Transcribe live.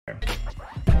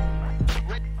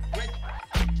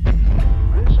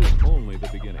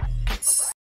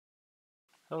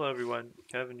Hello everyone,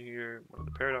 Kevin here, one of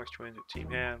the Paradox Twins with Team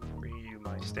Ham, bringing you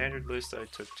my standard list I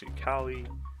took to Cali.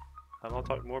 I'll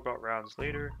talk more about rounds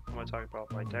later. I'm going to talk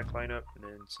about my deck lineup and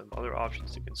then some other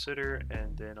options to consider,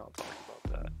 and then I'll talk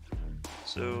about that.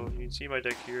 So you can see my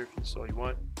deck here if that's all you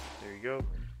want. There you go.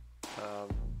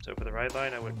 So for the ride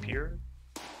line, I went Pure,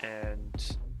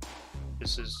 and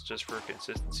this is just for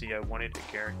consistency. I wanted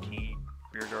a guaranteed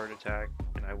rear guard attack,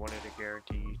 and I wanted a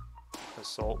guaranteed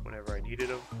assault whenever I needed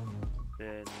them.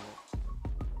 Then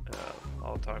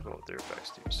I'll talk about their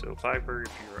effects too. So Flagburg,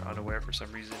 if you're unaware for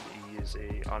some reason, he is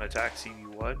a on attack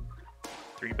CV1.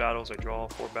 3 battles I draw,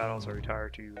 4 battles I retire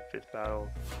to 5th battle,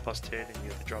 plus 10, and you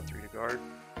have to drop 3 to guard.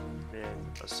 Then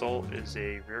Assault is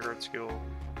a rear guard skill.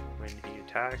 When he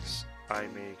attacks, I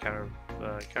may counter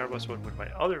plus 1 with my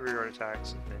other rear guard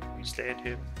attacks, and then withstand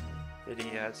him. Then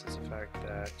he has this effect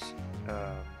that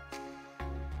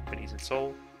when he's in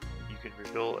Soul, you can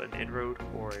rebuild an inroad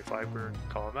or a Flagburg,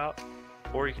 call him out,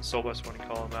 or you can soul blast one and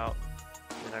call him out.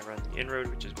 Then I run the inroad,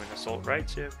 which is when Assault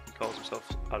rides him, he calls himself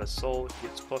out of Soul, he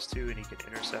gets +2 and he can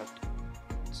intercept.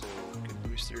 So good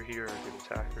booster here, a good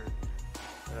attacker.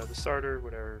 The starter,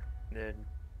 whatever. And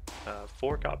then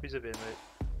 4 copies of Inlet.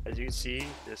 As you can see,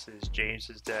 this is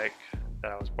James's deck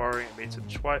that I was borrowing. I made some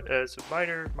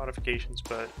minor modifications,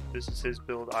 but this is his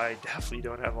build. I definitely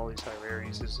don't have all these high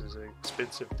rarities. This is an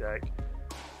expensive deck.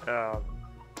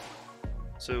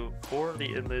 So for the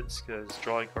inlets, because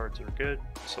drawing cards are good,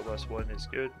 so less 1 is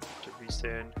good to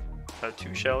restand.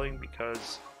 2 shelling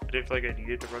because I didn't feel like I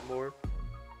needed to run more,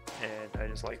 and I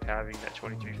just liked having that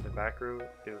 23 for the back row.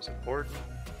 It was important.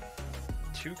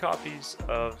 2 copies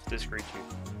of this grade 2.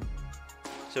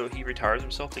 So he retires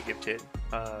himself to give 10.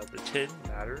 The 10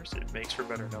 matters, it makes for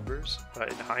better numbers,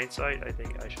 but in hindsight I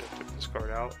think I should have took this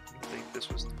card out. I think this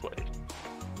was the play.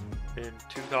 And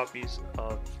 2 copies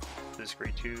of this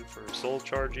grade 2 for soul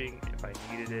charging if I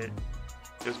needed it.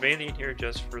 It was mainly in here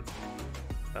just for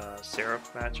the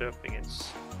Seraph matchup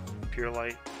against Pure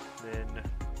Light. Then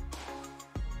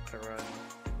I run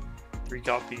 3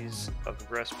 copies of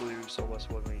the Rest Blue, Soul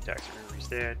West 1 when he attacks a rear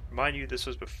stand. Mind you, this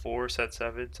was before set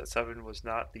 7. Set 7 was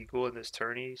not legal in this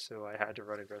tourney, so I had to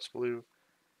run a Rest Blue.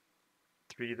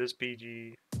 3 of this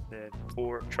PG, then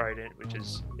 4 of Trident, which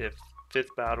is if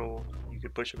 5th battle, you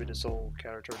could push him into Soul,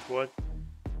 counter charge 1.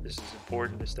 This is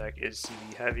important, this deck is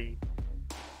CV heavy.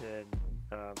 Then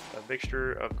a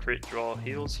mixture of crit draw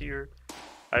heals here.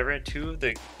 I ran 2 of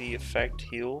the effect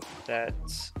heal that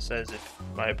says if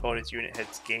my opponent's unit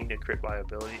has gained a crit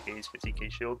viability, gains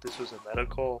 50k shield. This was a meta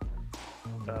call.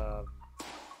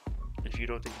 If you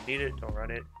don't think you need it, don't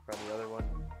run it. Run the other one,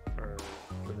 or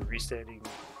for the restanding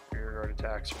rear guard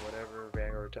attacks or whatever,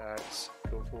 vanguard attacks,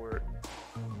 go for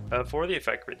it. For the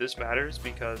effect crit, this matters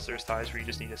because there's times where you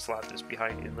just need to slap this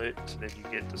behind inlet, so then you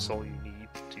get the soul you need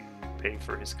to pay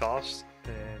for his cost.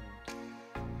 And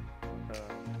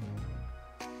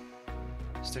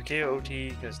Stocheo OT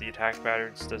because the attack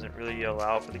patterns doesn't really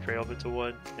allow for the Cradle to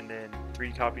 1, and then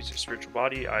 3 copies of Spiritual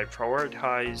Body. I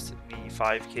prioritized the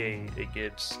 5k it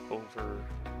gives over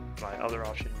my other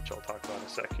option, which I'll talk about in a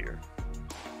sec here.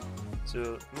 So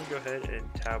let me go ahead and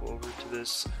tab over to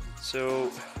this. So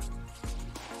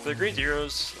for the grade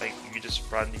 0s, like you can just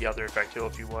run the other effect hill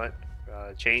if you want.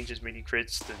 Change as many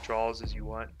crits to draws as you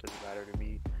want, doesn't matter to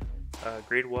me.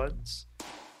 Grade 1s.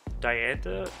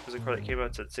 Diantha was a card that came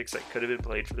out at 6 that could have been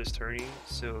played for this tourney.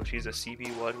 So she's a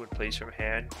CB1 when placed from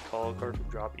hand, call a card from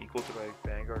drop equal to my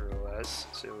Vanguard or less.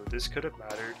 So this could have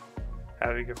mattered.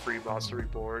 Having a free monster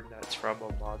reborn that's from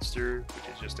a monster,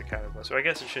 which is just a kind of, so I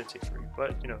guess it shouldn't say free,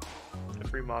 but you know, a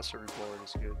free monster reborn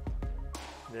is good.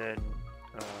 Then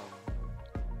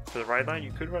for the ride line,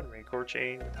 you could run Rancor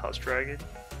Chain with House Dragon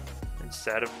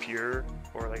instead of Pure,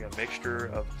 or like a mixture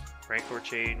of Rancor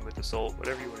Chain with Assault,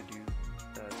 whatever you want to do.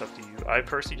 It's up to you. I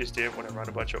personally just didn't want to run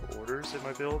a bunch of orders in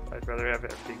my build. I'd rather have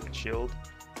everything with shield,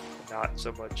 not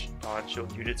so much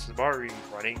non-shield units. I'm already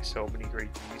running so many grade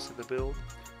 3s in the build.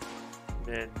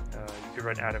 Then you could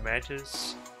run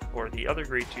Adamantus, or the other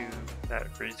grade 2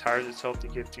 that retires itself to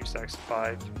give 2 stacks of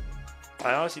 5.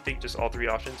 I honestly think just all 3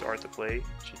 options aren't the play. You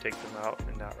should take them out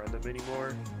and not run them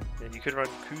anymore. Then you could run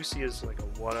Kusi as like a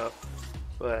 1-up,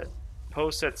 but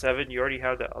post set 7, you already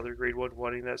have that other grade 1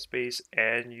 wanting that space,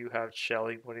 and you have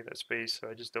Shelling wanting that space, so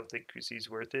I just don't think Kusi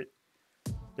is worth it.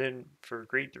 Then for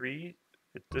grade 3,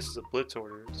 this is a blitz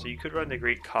order, so you could run the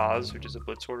Great Cause, which is a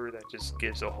blitz order that just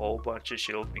gives a whole bunch of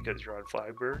shield because you're on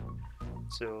Flagburg,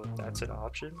 so that's an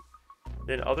option.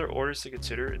 Then other orders to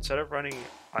consider, instead of running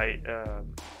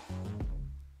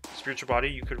Spiritual Body,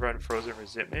 you could run Frozen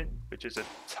Resentment, which is a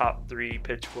top 3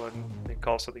 pitch one and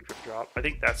call something from drop. I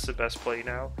think that's the best play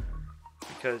now,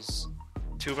 because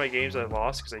 2 of my games I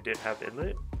lost because I didn't have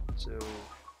inlet. So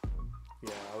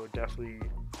yeah, I would definitely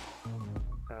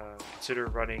consider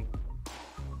running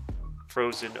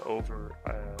Frozen over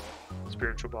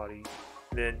Spiritual Body.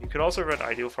 And then you could also run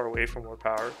Ideal Far Away for more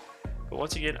power. But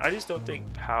once again, I just don't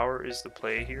think power is the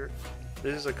play here.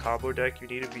 This is a combo deck. You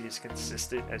need to be as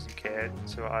consistent as you can.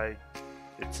 So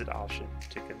it's an option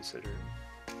to consider.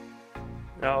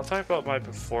 Now I'll talk about my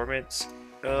performance.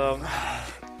 It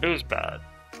was bad.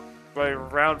 By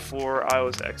round 4, I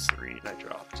was X3 and I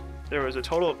dropped. There was a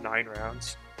total of 9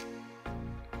 rounds.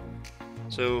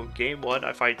 So game 1,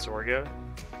 I fight Zorga.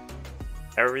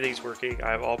 Everything's working.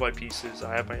 I have all my pieces.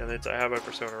 I have my units. I have my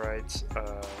Persona rights.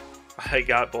 I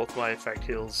got both my effect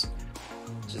heals.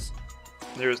 Just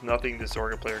there was nothing the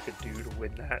Zorga player could do to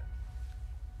win that.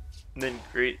 And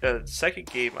then second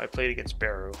game I played against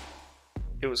Barrow.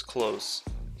 It was close.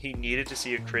 He needed to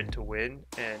see a crit to win,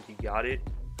 and he got it.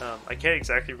 I can't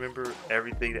exactly remember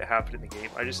everything that happened in the game.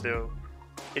 I just know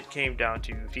it came down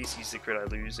to if he sees the crit, I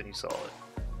lose, and he saw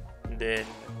it. And then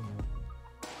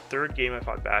third game I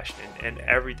fought Bastion, and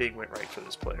everything went right for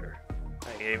this player.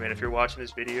 Like, hey man, if you're watching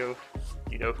this video,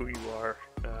 you know who you are.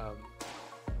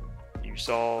 You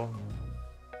saw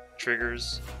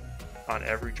triggers on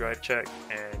every drive check,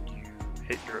 and you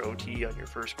hit your OT on your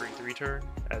first grade 3 turn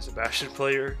as a Bastion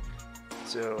player.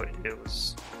 So it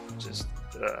was just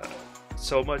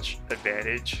so much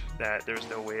advantage that there's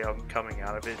no way I'm coming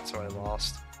out of it, so I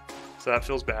lost. So that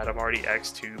feels bad. I'm already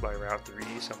X2 by round 3,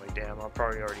 so I'm like, damn, I'm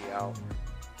probably already out.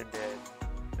 And then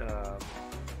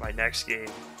my next game,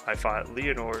 I fought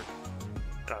Leonord,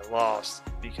 and I lost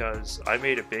because I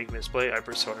made a big misplay. I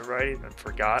Persona righted and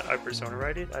forgot I Persona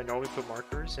righted. I normally put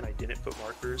markers, and I didn't put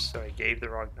markers, so I gave the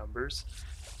wrong numbers.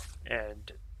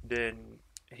 And then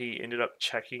he ended up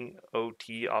checking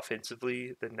OT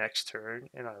offensively the next turn,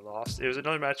 and I lost. It was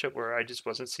another matchup where I just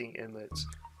wasn't seeing inlets.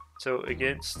 So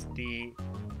against the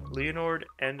Leonord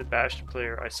and the Bastion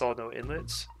player, I saw no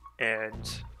inlets,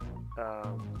 and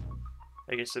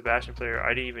against the Bastion player,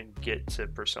 I didn't even get to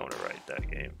Persona right that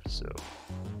game. So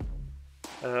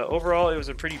overall, it was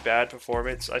a pretty bad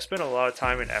performance. I spent a lot of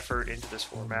time and effort into this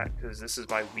format because this is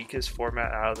my weakest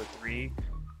format out of the 3,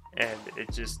 and it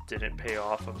just didn't pay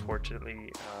off,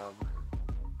 unfortunately.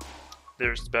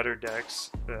 There's better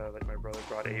decks, like my brother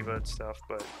brought Ava and stuff,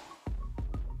 but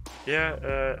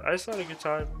yeah, I just had a good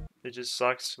time. It just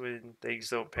sucks when things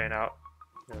don't pan out.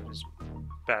 You know, just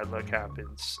bad luck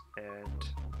happens, and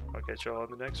I'll catch y'all on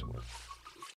the next one.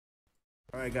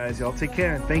 Alright guys, y'all take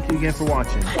care, and thank you again for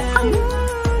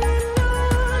watching.